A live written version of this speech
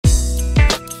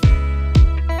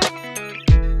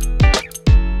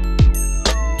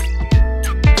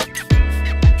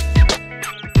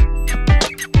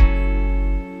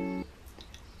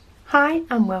Hi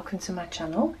and welcome to my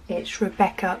channel. It's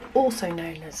Rebecca, also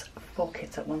known as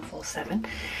 4Kids at 147,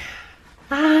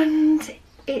 and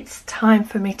it's time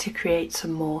for me to create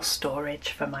some more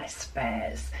storage for my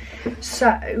spares.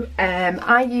 So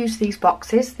I use these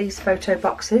boxes, these photo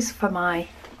boxes, for my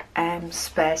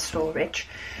spare storage,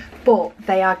 but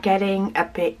they are getting a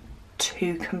bit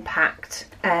too compact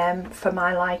for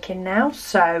my liking now.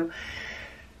 So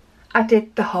I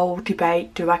did the whole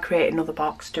debate, do I create another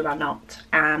box, do I not?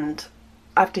 And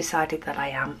I've decided that I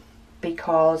am,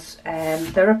 because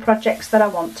there are projects that I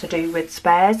want to do with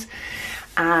spares,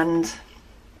 and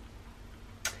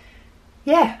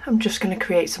yeah, I'm just going to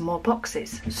create some more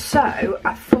boxes. So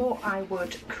I thought I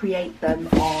would create them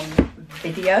on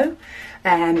video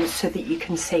so that you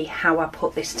can see how I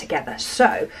put this together.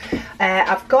 So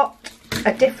I've got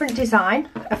a different design,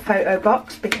 a photo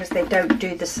box, because they don't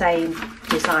do the same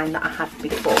design that I had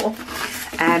before.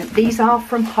 These are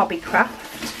from Hobbycraft,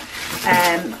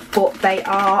 but they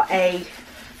are a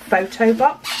photo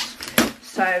box.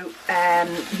 So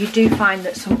you do find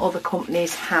that some other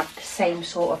companies have the same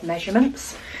sort of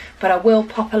measurements, but I will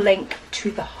pop a link to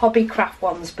the Hobbycraft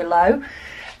ones below.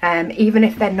 Even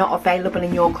if they're not available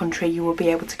in your country, you will be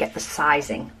able to get the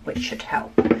sizing, which should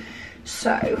help.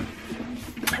 So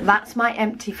that's my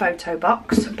empty photo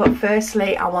box, but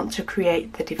firstly I want to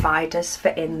create the dividers for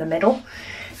in the middle.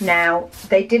 Now,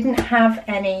 they didn't have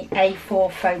any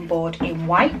A4 foam board in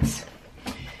white,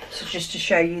 so just to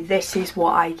show you, this is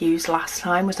what I used last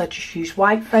time, was I just used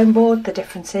white foam board. The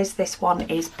difference is this one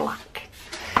is black,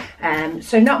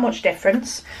 so not much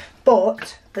difference,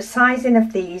 but the sizing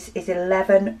of these is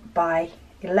 11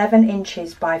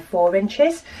 inches by 4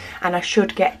 inches, and I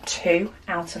should get 2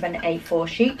 out of an A4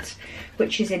 sheet,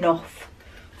 which is enough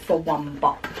for one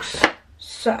box.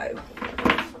 So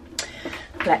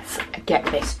let's get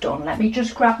this done. Let me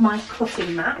just grab my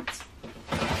cutting mat.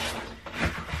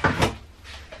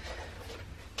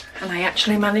 And I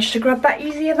actually managed to grab that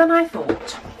easier than I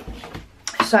thought.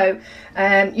 So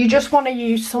you just want to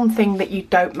use something that you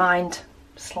don't mind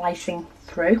slicing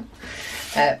through,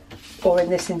 or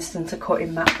in this instance a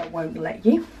cutting mat that won't let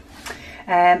you.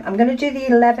 I'm going to do the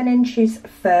 11 inches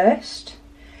first,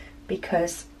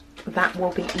 because that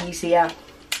will be easier,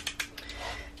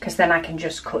 because then I can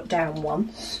just cut down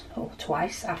once or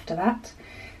twice after that.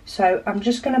 So I'm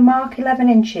just going to mark 11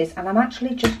 inches, and I'm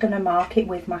actually just going to mark it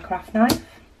with my craft knife,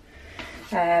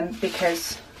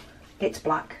 because it's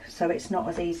black, so it's not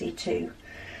as easy to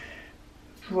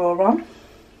draw on.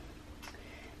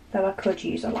 Though I could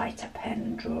use a lighter pen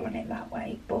and draw on it that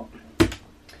way, but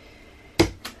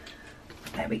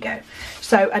there we go.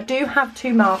 So I do have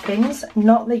 2 markings,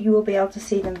 not that you will be able to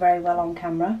see them very well on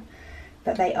camera,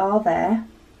 but they are there.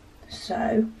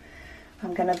 So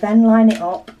I'm going to then line it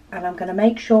up, and I'm going to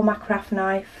make sure my craft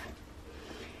knife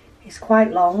is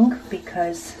quite long,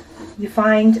 because you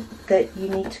find that you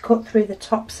need to cut through the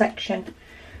top section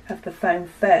of the foam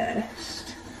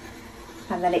first,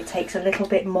 and then it takes a little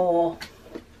bit more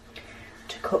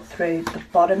to cut through the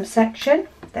bottom section.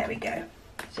 There we go.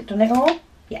 Has it done it all?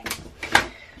 Yeah.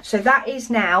 So that is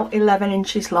now 11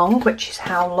 inches long, which is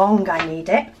how long I need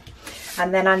it.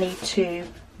 And then I need to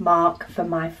mark for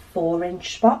my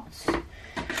 4-inch spots.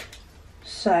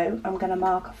 So I'm going to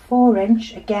mark a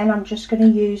 4-inch. Again, I'm just going to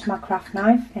use my craft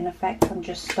knife. In effect, I'm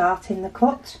just starting the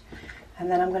cut.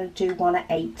 And then I'm going to do one at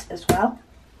 8 as well,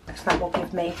 because that will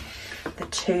give me the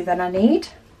 2 that I need.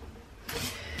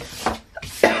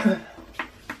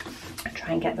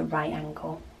 Try and get the right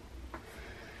angle.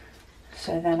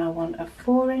 So then I want a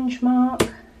 4-inch mark,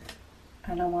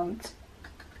 and I want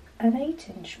an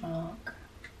 8-inch mark.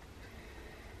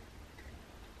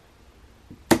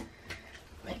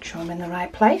 Make sure I'm in the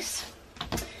right place.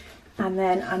 And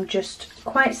then I'm just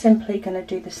quite simply going to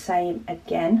do the same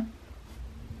again.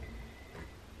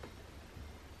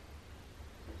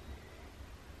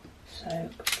 So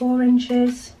 4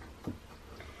 inches.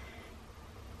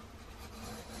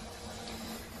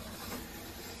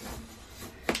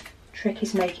 Trick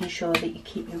is making sure that you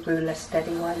keep your ruler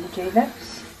steady while you do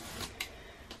this,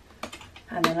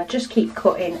 and then I just keep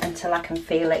cutting until I can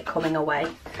feel it coming away,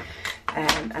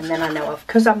 and then I know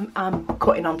because I'm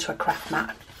cutting onto a craft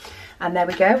mat. And there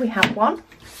we go, we have one,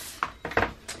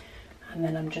 and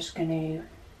then I'm just going to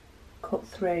cut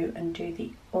through and do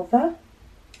the other.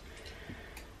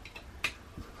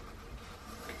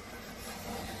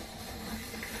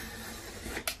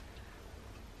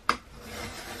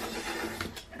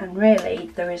 And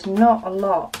really, there is not a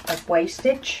lot of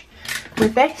wastage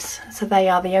with this, so they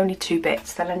are the only 2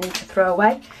 bits that I need to throw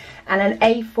away. And an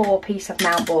A4 piece of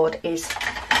mount board is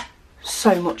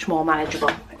so much more manageable,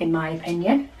 in my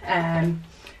opinion.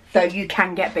 though you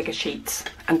can get bigger sheets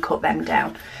and cut them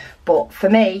down, but for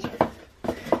me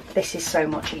this is so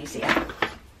much easier.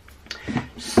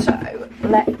 So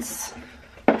let's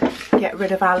get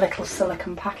rid of our little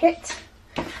silicone packet,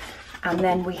 and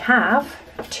then we have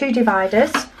 2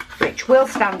 dividers which will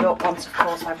stand up once of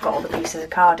course I've got all the pieces of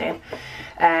card in,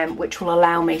 which will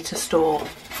allow me to store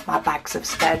my bags of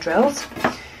spare drills.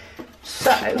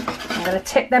 So I'm going to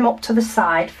tip them up to the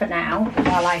side for now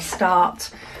while I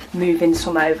start moving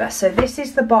some over. So this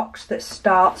is the box that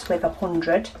starts with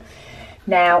 100.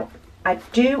 Now I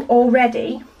do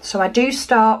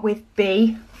start with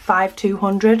B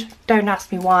 5200. Don't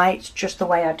ask me why, it's just the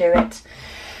way I do it.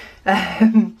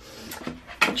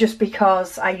 Just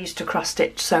because I used to cross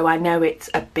stitch, so I know it's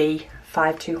a B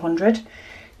 5200.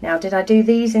 Now, did I do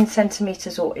these in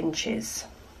centimetres or inches?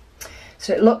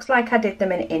 So it looks like I did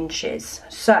them in inches.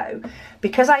 So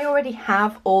because I already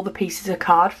have all the pieces of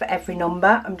card for every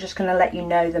number, I'm just going to let you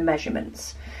know the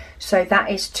measurements. So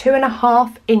that is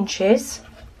 2.5 inches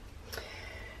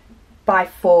by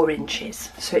 4 inches.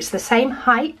 So it's the same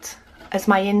height as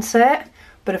my insert,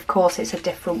 but of course it's a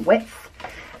different width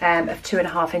of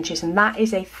 2.5 inches, and that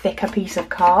is a thicker piece of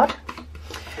card.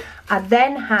 I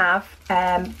then have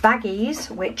baggies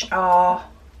which are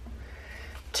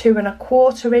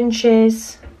 2.25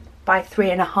 inches by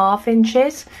 3.5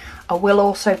 inches. I will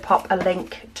also pop a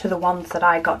link to the ones that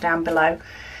I got down below.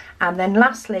 And then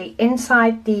lastly,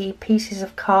 inside the pieces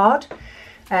of card,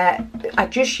 I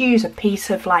just use a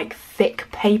piece of like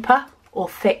thick paper or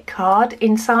thick card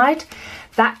inside.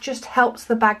 That just helps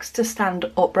the bags to stand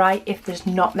upright if there's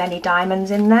not many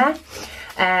diamonds in there.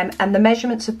 And the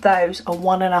measurements of those are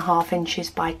 1.5 inches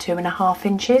by 2.5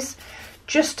 inches.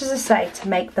 Just as I say, to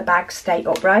make the bag stay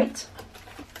upright.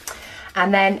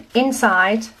 And then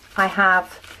inside I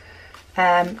have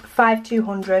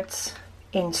 5/200s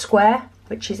in square,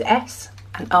 which is S,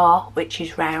 and R, which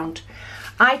is round.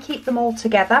 I keep them all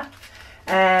together.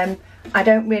 I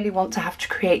don't really want to have to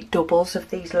create doubles of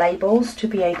these labels to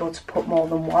be able to put more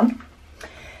than one.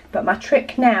 But my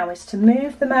trick now is to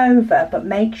move them over, but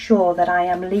make sure that I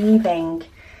am leaving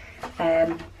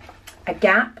a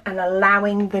gap and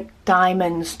allowing the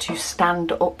diamonds to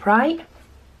stand upright,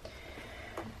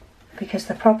 because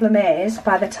the problem is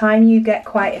by the time you get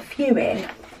quite a few in,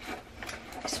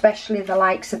 especially the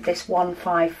likes of this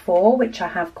 154, which I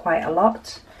have quite a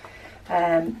lot,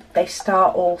 they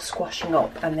start all squashing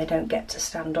up and they don't get to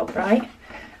stand upright,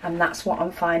 and that's what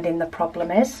I'm finding the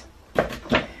problem is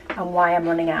and why I'm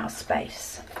running out of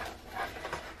space.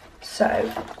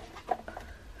 So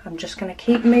I'm just going to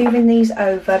keep moving these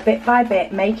over bit by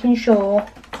bit, making sure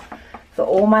that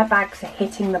all my bags are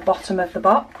hitting the bottom of the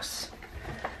box.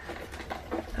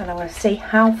 And I'm going to see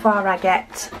how far I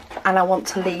get, and I want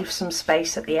to leave some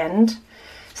space at the end.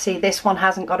 See, this one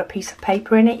hasn't got a piece of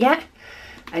paper in it yet,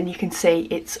 and you can see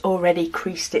it's already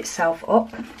creased itself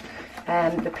up.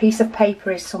 The piece of paper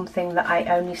is something that I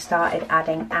only started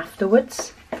adding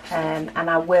afterwards, and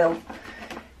I will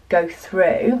go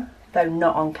through, though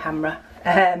not on camera,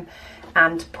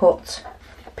 and put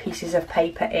pieces of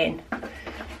paper in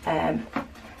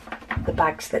the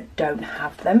bags that don't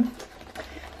have them.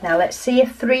 Now let's see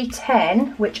if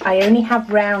 310, which I only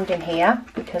have round in here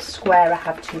because square I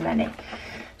have too many.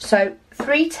 So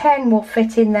 310 will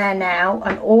fit in there now,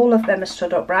 and all of them are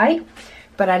stood upright,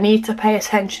 but I need to pay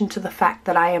attention to the fact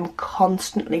that I am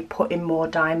constantly putting more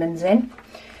diamonds in.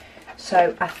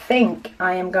 So I think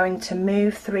I am going to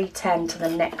move 310 to the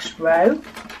next row,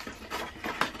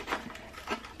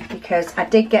 because I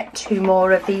did get 2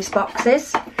 more of these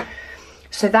boxes.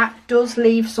 So that does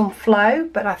leave some flow,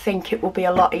 but I think it will be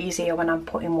a lot easier when I'm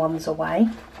putting ones away.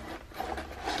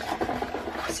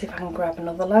 Let's see if I can grab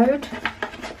another load.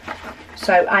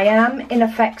 So I am in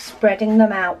effect spreading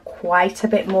them out quite a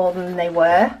bit more than they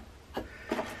were.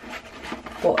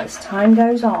 But as time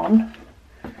goes on,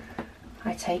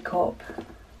 I take up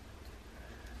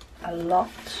a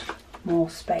lot more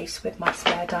space with my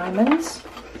spare diamonds.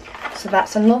 So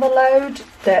that's another load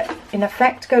that in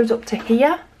effect goes up to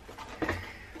here,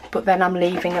 but then I'm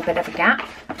leaving a bit of a gap.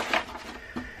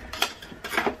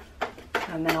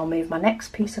 And then I'll move my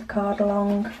next piece of card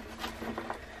along.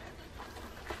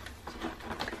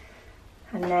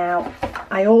 And now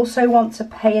I also want to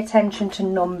pay attention to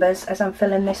numbers as I'm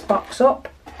filling this box up,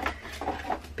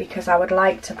 because I would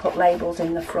like to put labels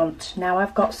in the front. Now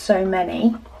I've got so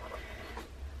many,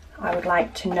 I would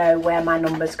like to know where my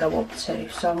numbers go up to.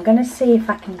 So I'm going to see if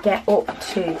I can get up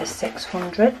to the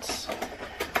 600s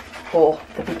or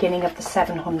the beginning of the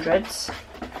 700s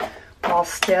while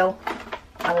still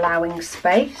allowing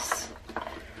space.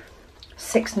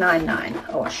 699,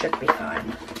 oh, I should be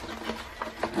fine.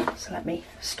 So let me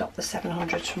stop the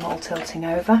 700s from all tilting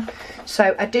over.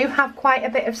 So I do have quite a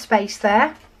bit of space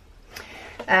there,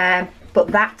 but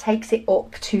that takes it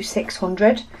up to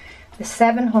 600. The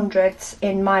 700s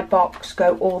in my box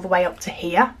go all the way up to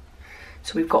here.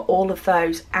 So we've got all of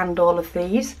those and all of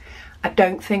these. I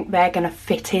don't think they're going to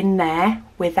fit in there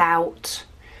without,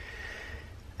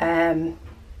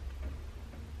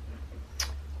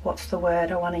 what's the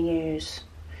word I want to use?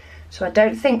 So I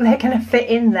don't think they're going to fit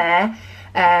in there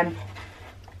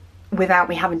without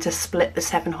me having to split the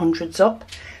 700s up.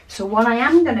 So what I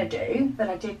am going to do, that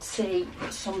I did see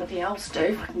somebody else do,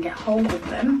 if I can get hold of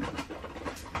them.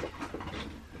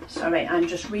 Sorry, I'm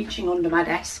just reaching under my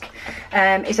desk.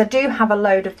 Is I do have a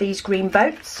load of these green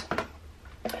boats.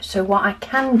 So what I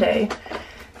can do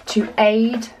to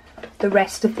aid the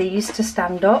rest of these to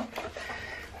stand up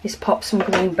is pop some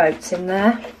green boats in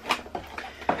there.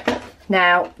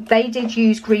 Now, they did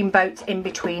use green boats in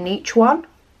between each one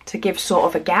to give sort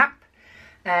of a gap.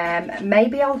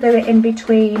 Maybe I'll do it in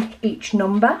between each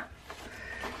number.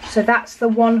 So that's the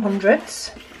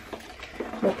 100s.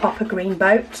 We'll pop a green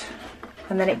boat,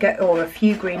 and then it go, or a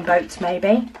few green boats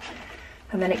maybe,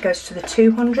 and then it goes to the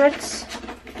 200s.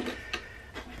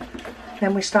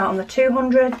 Then we start on the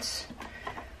 200s.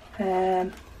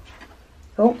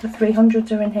 Oh, the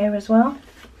 300s are in here as well.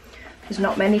 There's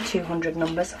not many 200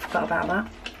 numbers, I forgot about that.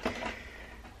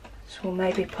 So we'll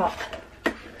maybe pop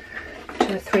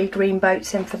 2 or 3 green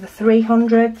boats in for the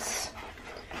 300s.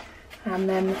 And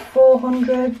then the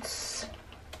 400s,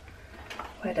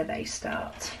 where do they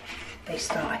start? They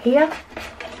start here.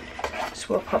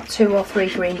 So we'll pop 2 or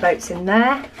 3 green boats in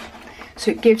there.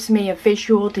 So it gives me a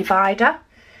visual divider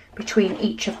between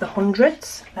each of the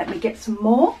hundreds. Let me get some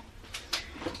more.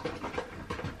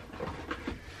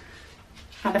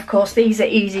 And of course these are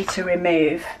easy to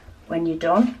remove when you're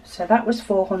done. So that was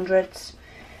 400s.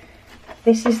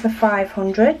 This is the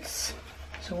 500s.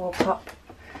 So we'll pop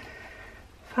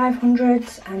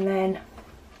 500s and then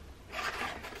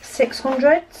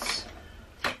 600s.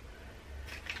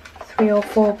 3 or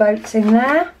 4 boats in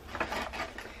there.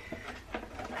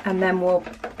 And then we'll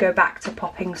go back to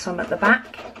popping some at the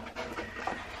back,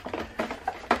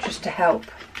 just to help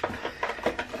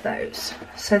those.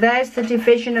 So there's the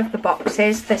division of the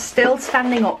boxes. They're still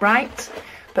standing upright,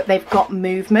 but they've got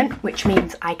movement, which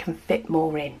means I can fit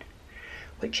more in,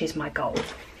 which is my goal.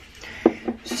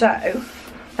 So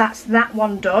that's that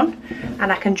one done,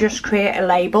 and I can just create a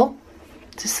label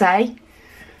to say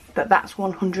that that's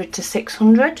 100 to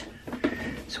 600.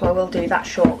 So I will do that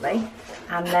shortly,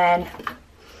 and then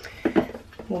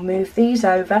we'll move these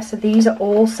over. So these are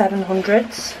all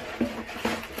 700s.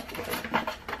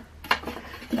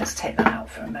 Let's take that out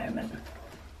for a moment.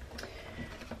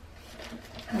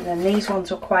 And then these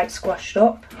ones are quite squashed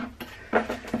up.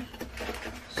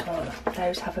 So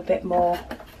those have a bit more.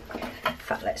 In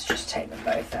fact, let's just take them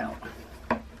both out.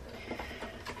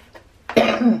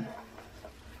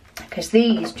 Because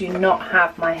these do not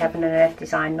have my Heaven and Earth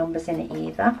design numbers in it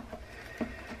either.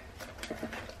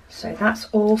 So that's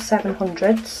all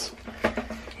 700s.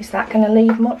 Is that going to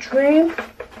leave much room?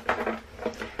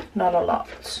 Not a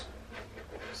lot.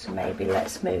 So maybe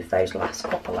let's move those last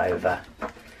couple over.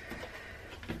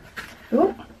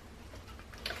 Ooh.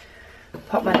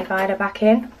 Pop my divider back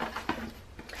in.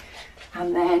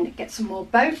 And then get some more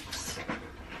boats.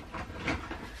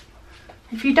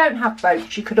 If you don't have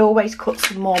boats, you could always cut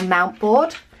some more mount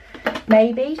board,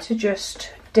 maybe, to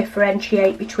just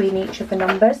differentiate between each of the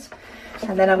numbers.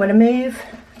 And then I'm going to move.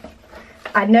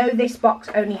 I know this box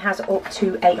only has up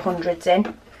to 800s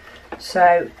in,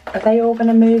 so are they all going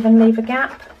to move and leave a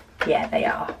gap? Yeah, they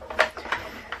are.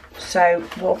 So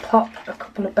we'll pop a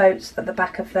couple of boats at the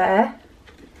back of there,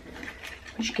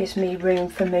 which gives me room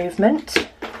for movement,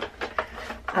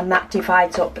 and that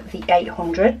divides up the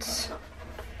 800s.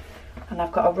 And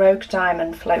I've got a rogue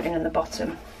diamond floating in the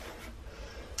bottom.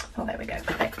 Oh, there we go,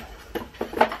 got it.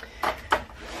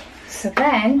 So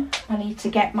then I need to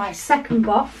get my second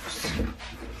box,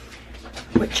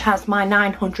 which has my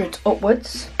 900s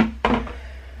upwards.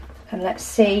 And let's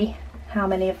see how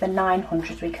many of the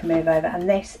 900s we can move over. And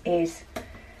this is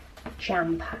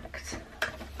jam-packed.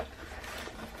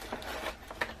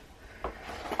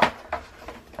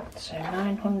 So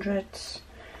 900s.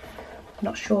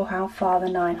 Not sure how far the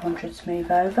 900s move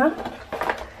over.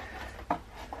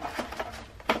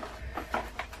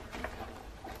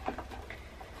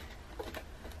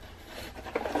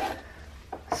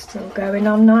 Still going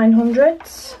on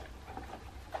 900s.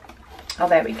 Oh,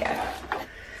 there we go.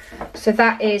 So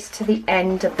that is to the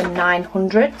end of the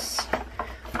 900s.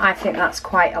 I think that's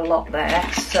quite a lot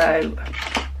there. So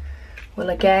we'll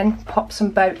again pop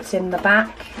some boats in the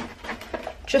back,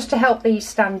 just to help these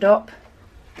stand up.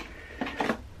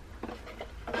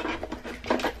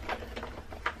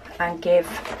 And give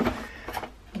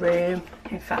room.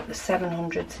 In fact, the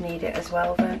 700s need it as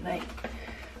well, don't they?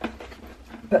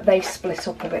 But they split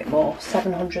up a bit more.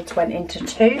 700s went into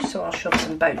 2, so I'll shove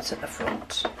some boats at the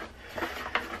front.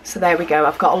 So there we go.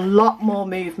 I've got a lot more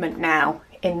movement now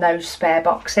in those spare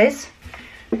boxes.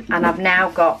 And I've now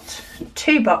got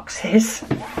 2 boxes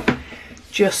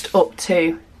just up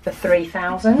to the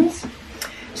 3000s.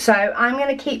 So I'm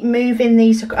going to keep moving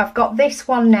these. I've got this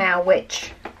one now,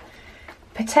 which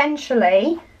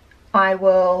potentially I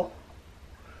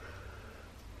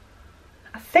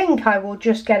think I will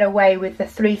just get away with the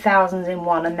 3000s in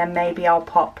one, and then maybe I'll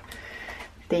pop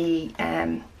the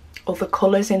other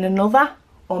colours in another,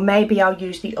 or maybe I'll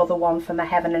use the other one for my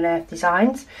Heaven and Earth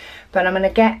designs. But I'm going to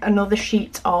get another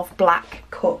sheet of black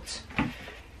cut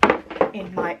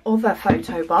in my other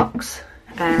photo box,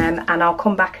 and I'll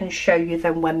come back and show you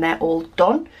them when they're all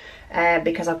done,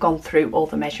 because I've gone through all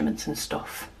the measurements and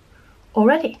stuff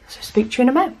already. So speak to you in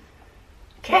a moment.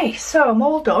 Okay, so I'm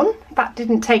all done. That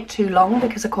didn't take too long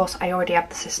because of course I already have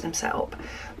the system set up.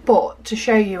 But to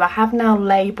show you, I have now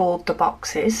labelled the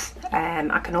boxes.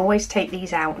 I can always take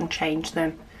these out and change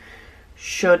them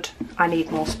should I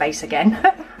need more space again.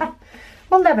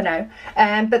 We'll never know.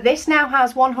 But this now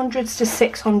has 100s to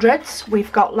 600s.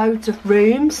 We've got loads of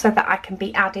room so that I can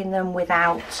be adding them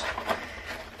without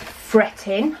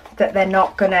fretting that they're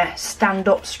not going to stand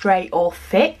up straight or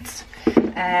fit.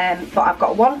 But I've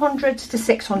got 100s to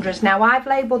 600s. Now I've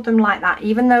labelled them like that,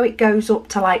 even though it goes up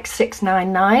to like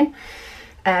 699.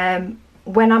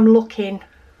 When I'm looking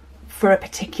for a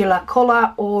particular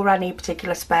colour or I need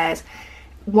particular spares,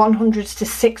 100s to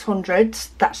 600s,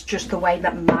 that's just the way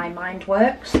that my mind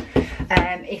works.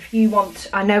 If you want,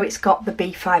 I know it's got the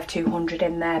B5200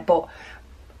 in there, but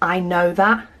I know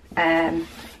that.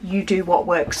 You do what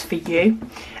works for you.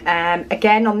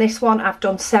 Again, on this one I've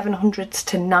done 700s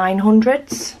to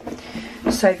 900s,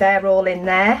 so they're all in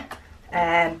there.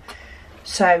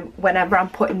 So whenever I'm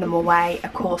putting them away,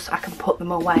 of course I can put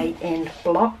them away in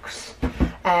blocks.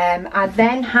 I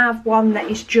then have one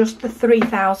that is just the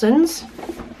 3000s,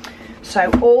 so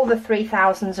all the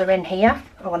 3000s are in here.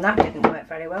 Oh, and that didn't work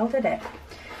very well, did it?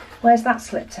 Where's that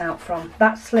slipped out from?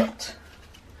 That slipped.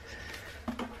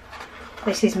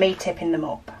 This is me tipping them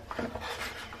up,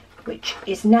 which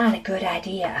is not a good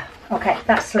idea. Okay,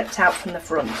 that slipped out from the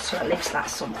front, so at least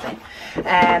that's something.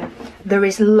 There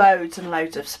is loads and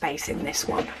loads of space in this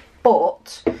one,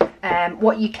 but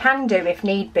what you can do if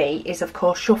need be is of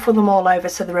course shuffle them all over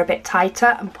so they're a bit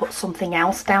tighter and put something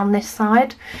else down this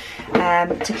side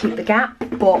to keep the gap.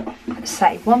 But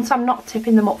say once I'm not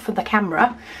tipping them up for the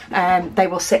camera, they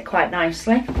will sit quite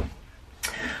nicely.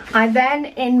 I then,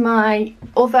 in my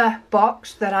other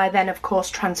box that I then of course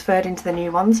transferred into the new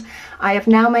ones, I have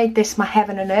now made this my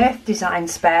Heaven and Earth design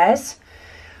spares,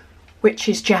 which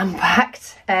is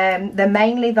jam-packed. They're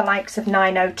mainly the likes of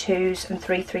 902s and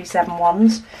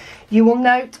 3371s. You will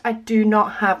note I do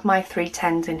not have my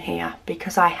 310s in here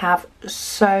because I have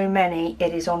so many,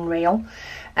 it is unreal.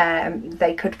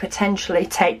 They could potentially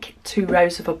take 2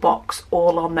 rows of a box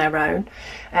all on their own.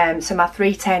 So my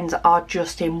 310s are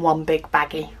just in one big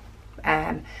baggie.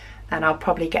 And I'll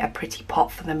probably get a pretty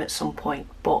pot for them at some point,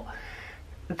 but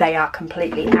they are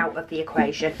completely out of the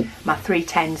equation. My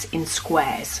 310s in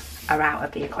squares are out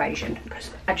of the equation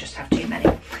because I just have too many.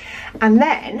 And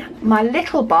then my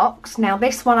little box, now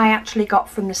this one I actually got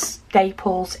from the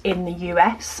Staples in the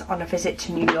US on a visit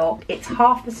to New York. It's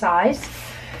half the size,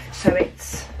 so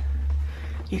it's,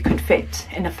 you could fit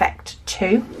in effect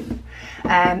 2.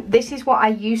 This is what I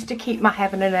used to keep my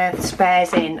Heaven and Earth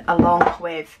spares in, along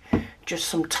with just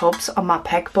some tubs on my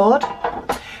pegboard.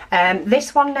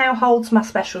 This one now holds my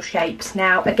special shapes.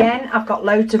 Now again, I've got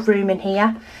loads of room in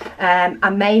here. I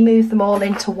may move them all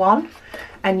into one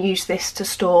and use this to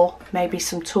store maybe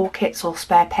some toolkits or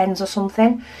spare pens or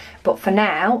something, but for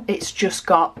now it's just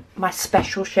got my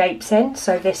special shapes in.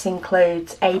 So this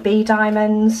includes AB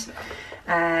diamonds,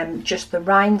 just the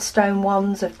rhinestone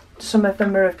ones, some of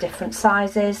them are of different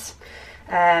sizes,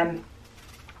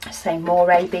 say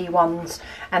more AB ones,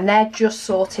 and they're just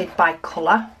sorted by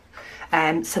colour.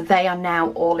 So they are now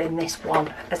all in this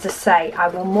one. As I say, I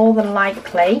will more than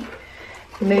likely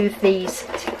move these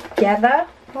together,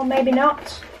 or maybe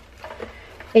not.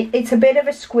 It's a bit of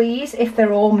a squeeze if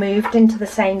they're all moved into the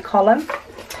same column,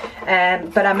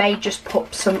 but I may just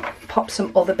pop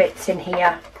some other bits in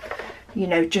here, you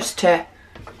know, just to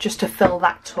fill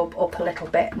that tub up a little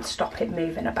bit and stop it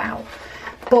moving about.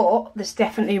 But there's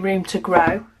definitely room to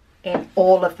grow in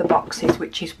all of the boxes,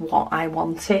 which is what I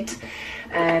wanted.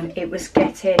 It was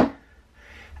getting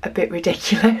a bit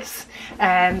ridiculous.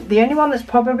 The only one that's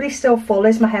probably still full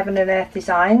is my Heaven and Earth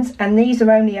Designs, and these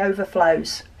are only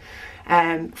overflows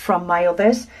from my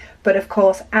others. But of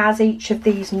course, as each of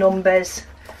these numbers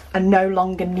are no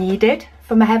longer needed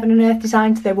for my Heaven and Earth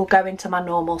Designs, they will go into my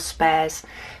normal spares.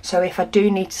 So if I do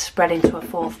need to spread into a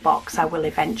fourth box, I will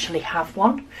eventually have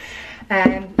one.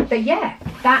 But yeah,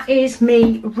 that is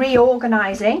me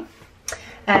reorganising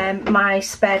my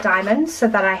spare diamonds so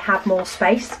that I have more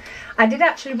space. I did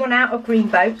actually run out of green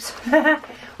boats.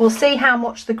 We'll see how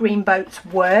much the green boats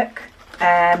work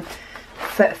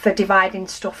for dividing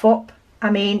stuff up. I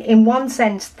mean, in one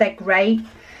sense they're great,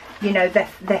 you know, they're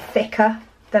thicker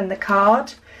than the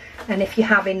card, and if you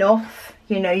have enough,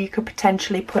 you know, you could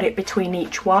potentially put it between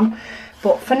each one.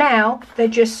 But for now, they're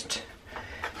just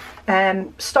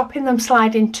stopping them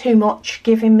sliding too much,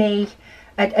 giving me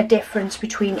a difference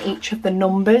between each of the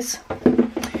numbers,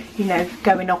 you know,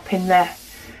 going up in the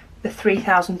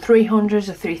 3,300s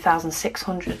or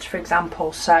 3,600s, for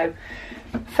example. So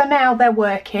for now they're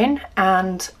working,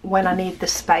 and when I need the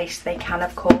space they can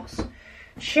of course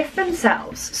shift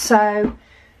themselves. So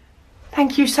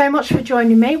thank you so much for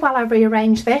joining me while I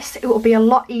rearrange this. It will be a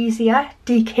lot easier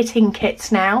dekitting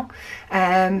kits now,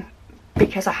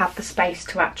 because I have the space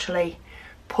to actually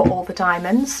put all the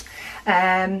diamonds.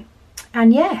 And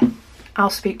yeah, I'll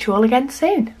speak to you all again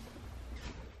soon.